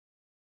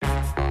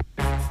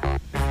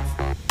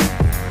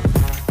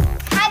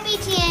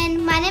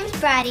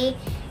Bridie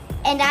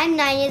and I'm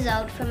 9 years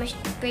old from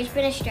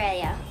Brisbane,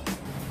 Australia.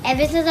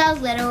 Ever since I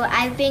was little,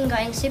 I've been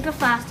going super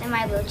fast in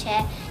my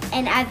wheelchair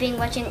and I've been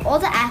watching all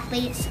the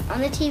athletes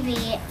on the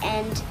TV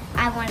and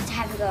I wanted to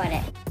have a go at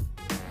it.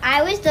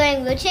 I was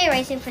doing wheelchair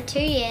racing for 2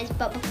 years,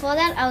 but before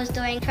that I was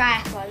doing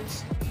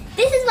triathlons.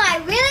 This is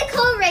my really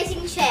cool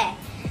racing chair.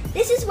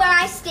 This is what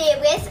I steer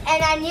with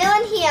and I kneel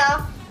in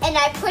here and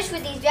I push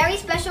with these very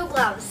special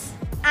gloves.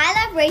 I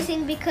love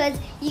racing because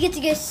you get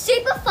to go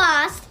super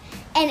fast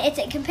and it's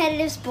a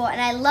competitive sport and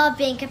I love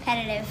being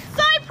competitive.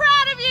 So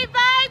proud of you,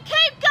 babe.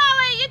 Keep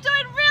going. You're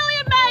doing really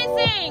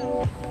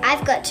amazing.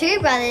 I've got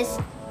 2 brothers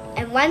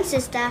and 1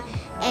 sister,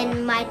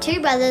 and my 2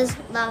 brothers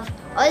love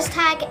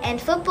Oztag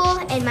and football,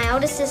 and my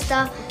older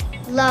sister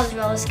loves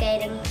roller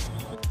skating.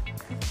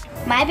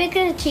 My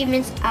biggest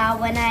achievements are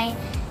when I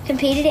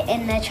competed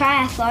in the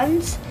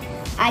triathlons.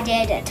 I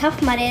did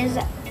Tough Mudders,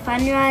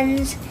 fun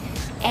runs,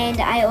 and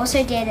I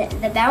also did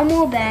the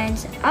Belmore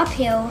Burns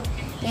uphill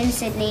in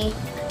Sydney,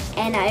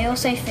 and I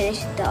also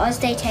finished the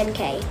Ozday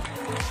 10K.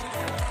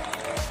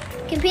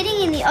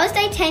 Competing in the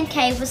Ozday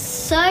 10K was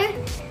so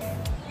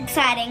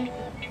exciting,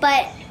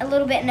 but a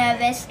little bit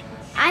nervous.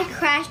 I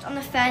crashed on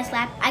the first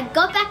lap. I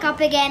got back up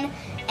again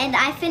and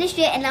I finished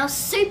it and I was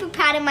super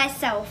proud of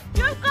myself.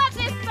 You've got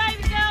this,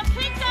 baby girl.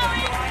 Keep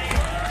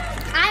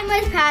going. I'm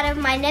most proud of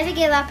my never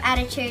give up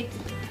attitude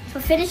for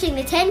finishing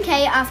the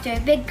 10K after a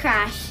big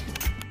crash.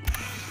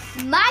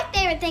 My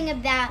favorite thing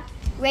about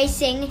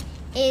racing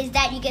is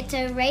that you get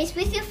to race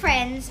with your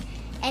friends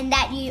and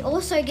that you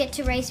also get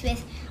to race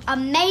with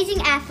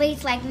amazing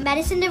athletes like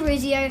Madison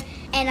DeRuzio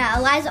and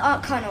Eliza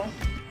O'Connell.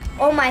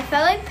 All my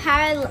fellow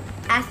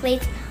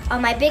para-athletes are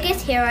my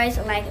biggest heroes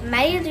like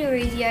Maddie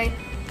DeRuzio,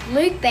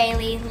 Luke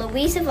Bailey,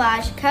 Louise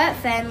Savage, Kurt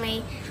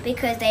Fernley,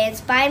 because they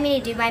inspire me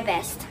to do my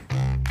best.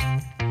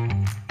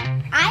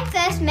 I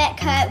first met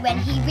Kurt when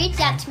he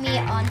reached out to me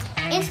on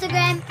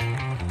Instagram.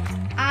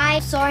 I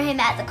saw him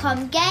at the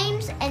Com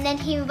Games and then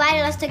he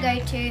invited us to go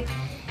to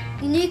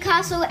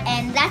Newcastle,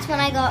 and that's when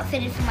I got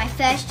fitted for my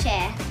first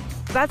chair.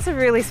 That's a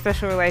really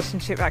special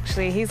relationship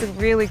actually. He's a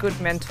really good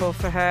mentor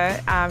for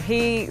her.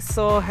 He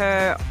saw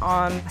her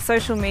on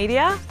social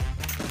media,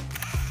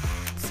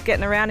 just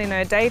getting around in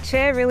her day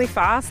chair really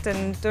fast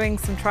and doing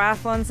some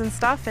triathlons and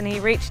stuff, and he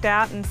reached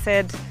out and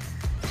said,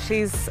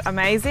 she's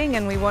amazing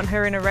and we want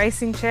her in a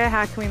racing chair,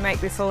 how can we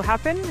make this all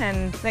happen?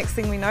 And next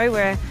thing we know,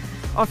 we're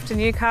off to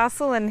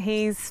Newcastle and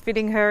he's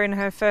fitting her in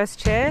her first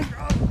chair.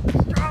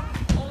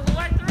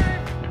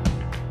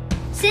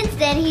 Since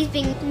then he's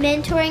been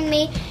mentoring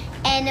me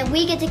and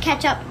we get to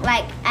catch up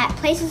at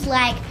places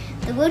like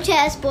the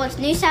Wheelchair Sports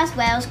New South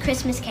Wales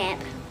Christmas Camp.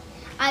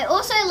 I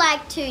also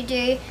like to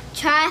do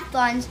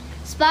triathlons,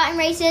 Spartan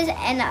races,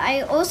 and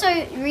I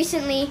also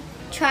recently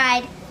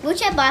tried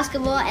wheelchair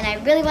basketball and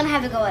I really want to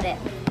have a go at it.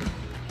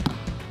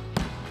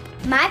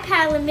 My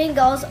Paralympian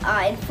goals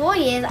are in 4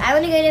 years I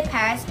want to go to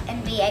Paris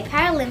and be a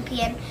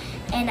Paralympian,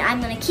 and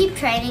I'm going to keep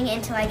training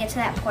until I get to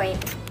that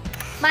point.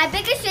 My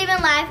biggest dream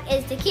in life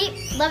is to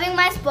keep loving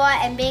my sport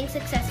and being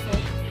successful.